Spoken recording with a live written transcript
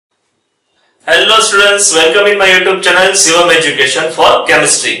Hello students, welcome in my YouTube channel Shivam Education for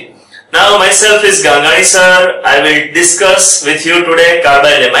Chemistry. Now myself is Gangani sir. I will discuss with you today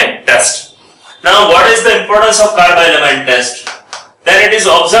carbylamine test. Now what is the importance of carbylamine test? Then it is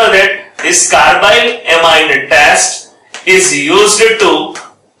observed that this carbylamine test is used to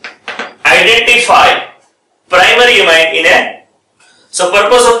identify primary amine in a. So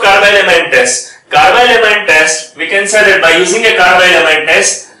purpose of carbylamine test. Carbylamine test, we can say that by using a carbylamine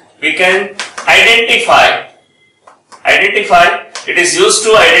test we can identify, it is used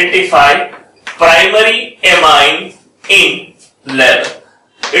to identify primary amine in lab.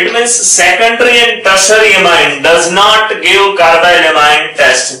 It means secondary and tertiary amine does not give carbylamine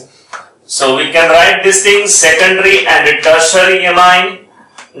test. So we can write this thing, secondary and tertiary amine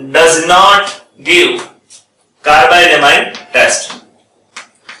does not give carbylamine test.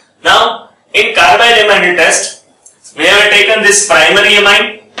 Now in carbylamine test we have taken this primary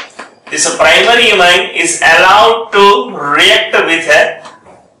amine. This primary amine is allowed to react with an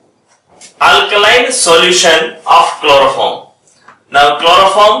alkaline solution of chloroform. Now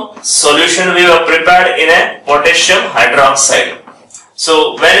chloroform solution we have prepared in a potassium hydroxide.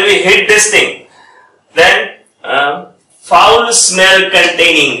 So when we hit this thing, then foul smell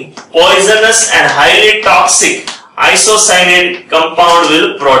containing poisonous and highly toxic isocyanide compound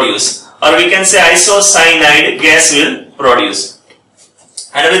will produce, or we can say isocyanide gas will produce.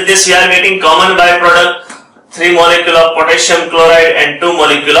 And with this we are getting common byproduct 3 molecule of potassium chloride and 2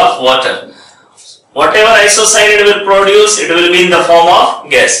 molecule of water. Whatever isocyanide will produce, it will be in the form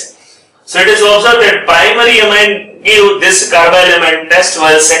of gas. So it is observed that primary amine give this carbylamine test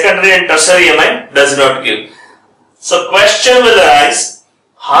while secondary and tertiary amine does not give. So question will arise,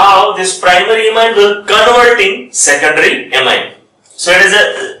 how this primary amine will convert in secondary amine. So it is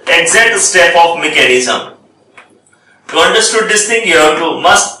an exact step of mechanism. To understand this thing, you have to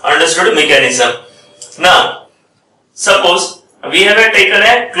must understand mechanism. Now, suppose we have taken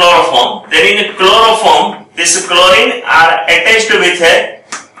a chloroform. Then in a chloroform, this chlorine are attached with a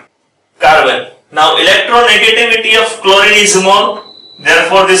carbon. Now, electronegativity of chlorine is more.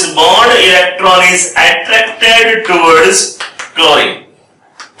 Therefore, this bond electron is attracted towards chlorine.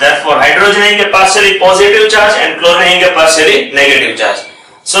 Therefore, hydrogen having a partially positive charge and chlorine having a partially negative charge.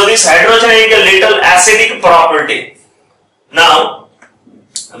 So, this hydrogen having a little acidic property. Now,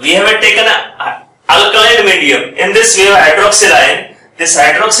 we have taken an alkaline medium. In this we have hydroxyl ion. This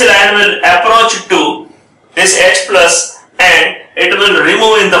hydroxyl ion will approach to this H plus and it will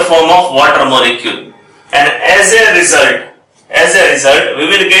remove in the form of water molecule. And as a result, we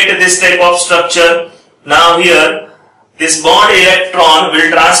will get this type of structure. Now here, this bond electron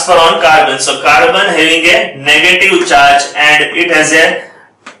will transfer on carbon. So carbon having a negative charge and it has a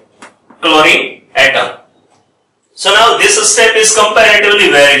chlorine atom. So now this step is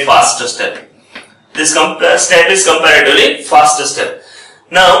comparatively very fast step. This step is comparatively fast step.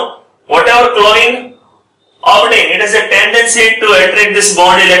 Now whatever chlorine obtained, it has a tendency to attract this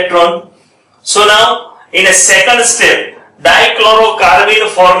bond electron. So now in a second step, dichlorocarbene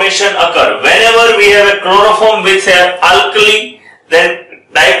formation occur. Whenever we have a chloroform with an alkali, then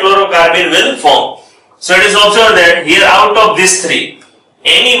dichlorocarbene will form. So it is observed that here out of these three,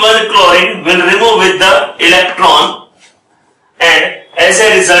 any one chlorine will remove with the electron and as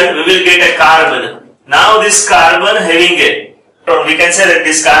a result we will get a carbon. Now this carbon having a, we can say that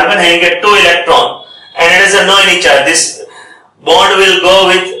this carbon having a 2 electron and it is a no any charge. This bond will go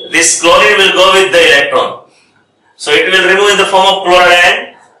with, this chlorine will go with the electron. So it will remove in the form of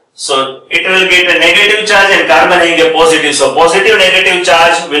chloride. So it will get a negative charge and carbon having a positive. So positive negative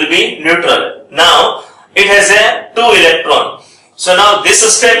charge will be neutral. Now it has a 2 electron. So now this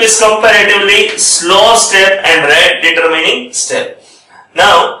step is comparatively slow step and rate determining step.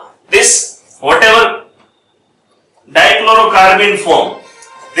 Now this whatever dichlorocarbene form,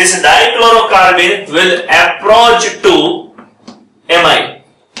 this dichlorocarbene will approach to amine.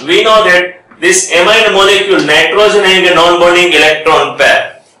 We know that this amine molecule nitrogen having a non-bonding electron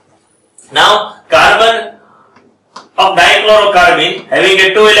pair. Now carbon of dichlorocarbene having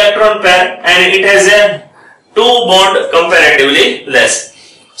a 2 electron pair and it has a 2 bond comparatively less.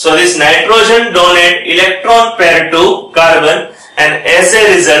 So this nitrogen donate electron pair to carbon and as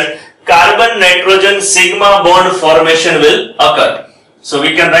a result carbon nitrogen sigma bond formation will occur. So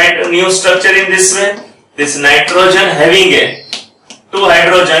we can write a new structure in this way. This nitrogen having a 2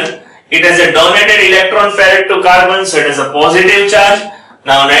 hydrogen, it has a donated electron pair to carbon, so it is a positive charge.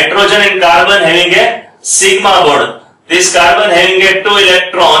 Now nitrogen and carbon having a sigma bond. This carbon having a 2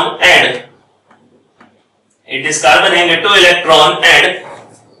 electron and it is carbon having a 2 electron and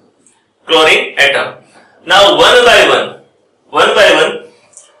chlorine atom. Now one by one,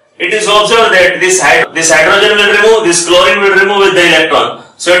 it is you observe that this hydrogen will remove, this chlorine will remove with the electron.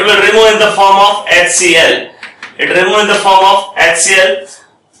 So it will remove in the form of HCl. It remove in the form of HCl.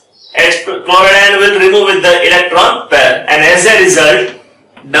 Chloride will remove with the electron pair, and as a result,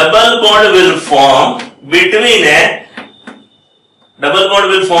 double bond will form between a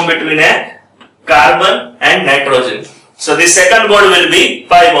carbon and nitrogen. So the second bond will be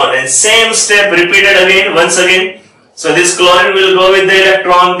pi bond, and same step repeated again, once again. So this chlorine will go with the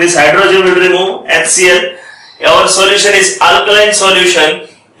electron, this hydrogen will remove HCl. Our solution is alkaline solution.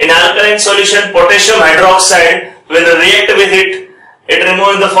 In alkaline solution, potassium hydroxide will react with it. It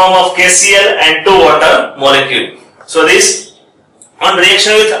remove in the form of KCl and 2 water molecule. So this, on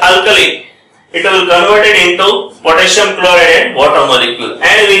reaction with alkali, it will convert it into potassium chloride and water molecule,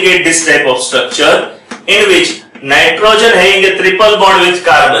 and we get this type of structure in which nitrogen having a triple bond with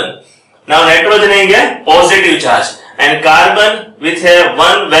carbon. Now nitrogen having a positive charge and carbon with a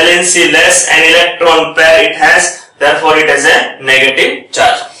one valency less an electron pair it has, therefore it has a negative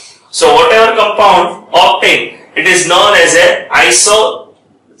charge. So whatever compound obtained, it is known as a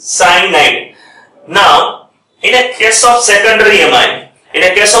isocyanide. Now in a case of secondary amine,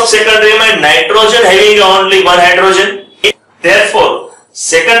 nitrogen having only one hydrogen, therefore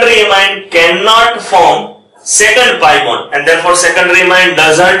secondary amine cannot form second pi bond, and therefore secondary amine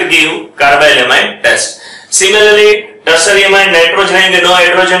doesn't give carbylamine test. Similarly, tertiary amine, nitrogen having no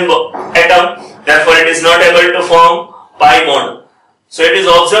hydrogen atom, therefore it is not able to form pi bond. So it is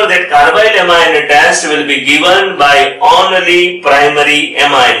observed that carbylamine test will be given by only primary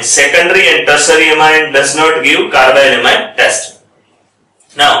amine. Secondary and tertiary amine does not give carbylamine test.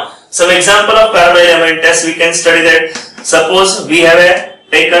 Now, some example of carbylamine test we can study that. Suppose we have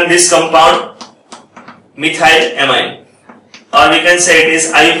taken this compound methylamine, or we can say it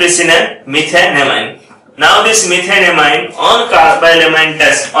is iupicine methanamine. Now this methanamine on carbylamine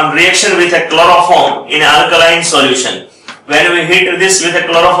test on reaction with a chloroform in alkaline solution. When we hit this with a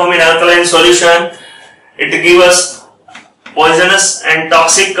chloroform in alkaline solution, it gives us poisonous and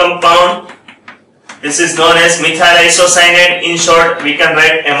toxic compound. This is known as methyl isocyanide. In short, we can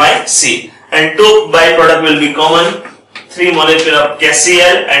write MiC. And 2 byproduct will be common, 3 molecule of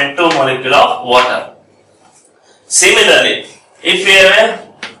KCl and 2 molecule of water. Similarly, if we have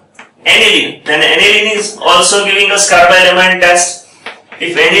aniline, then aniline is also giving us carbylamine test.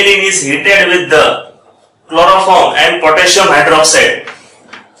 If aniline is heated with the chloroform and potassium hydroxide,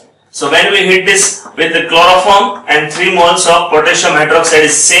 so when we hit this with the chloroform and 3 moles of potassium hydroxide,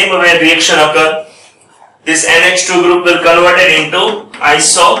 is same way reaction occur. This NH2 group will convert it into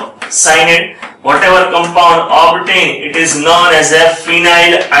isocyanide. Whatever compound obtained, it is known as a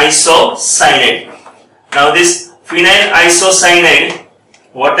phenyl isocyanide. Now this phenyl isocyanide,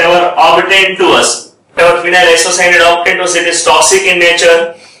 whatever obtained to us, whatever phenyl isocyanide obtained to us, it is toxic in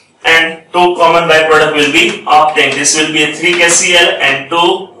nature, and 2 common byproduct will be obtained. This will be a 3 KCl and 2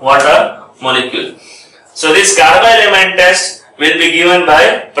 water molecule. So this carbylamine test will be given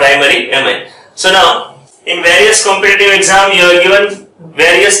by primary amine. So now in various competitive exam you are given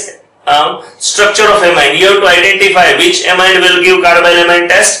various structure of amine. You have to identify which amine will give carbylamine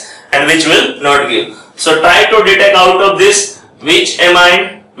test and which will not give. So try to detect out of this which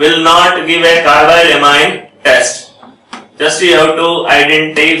amine will not give a carbylamine test. Just you have to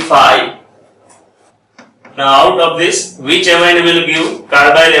identify. Now out of this, which amine will give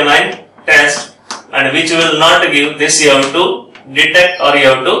carbylamine test and which will not give, this you have to detect or you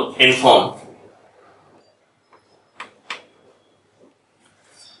have to inform.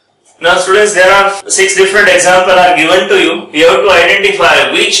 Now students, there are 6 different examples are given to you. You have to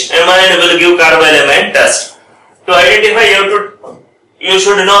identify which amine will give carbylamine test. To identify, you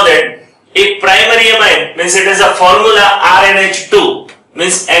should know that if primary amine means it is a formula RNH2,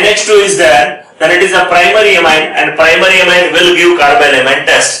 means NH2 is there, then it is a primary amine and primary amine will give carbylamine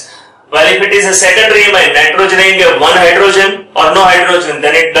test. While if it is a secondary amine, nitrogen having one hydrogen or no hydrogen,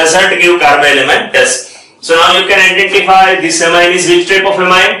 then it doesn't give carbylamine test. So now you can identify this amine is which type of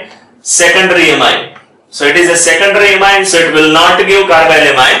amine? Secondary amine. So it is a secondary amine, so it will not give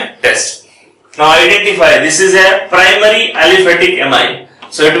carbylamine test. Now identify, this is a primary aliphatic amine,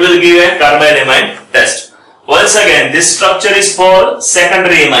 so it will give a carbylamine test. Once again, this structure is for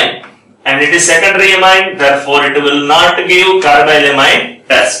secondary amine and it is secondary amine, therefore it will not give carbylamine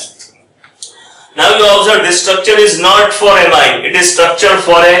test. Now you observe this structure is not for amine, it is structure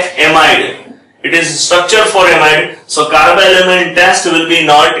for a amide. It is structure for amide, so carbylamine test will be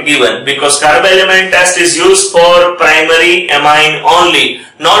not given because carbylamine test is used for primary amine only,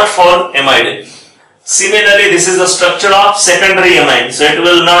 not for amide. Similarly, this is the structure of secondary amine, so it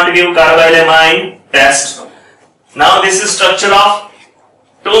will not give carbylamine test. Now this is structure of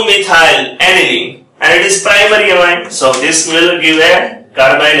 2-methyl aniline and it is primary amine. So this will give a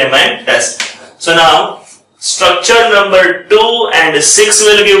carbylamine test. So now structure number 2 and 6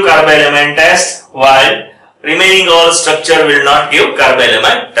 will give carbylamine test, while remaining all structure will not give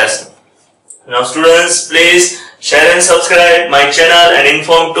carbylamine test. Now students, please share and subscribe my channel and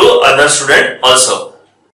inform to other students also.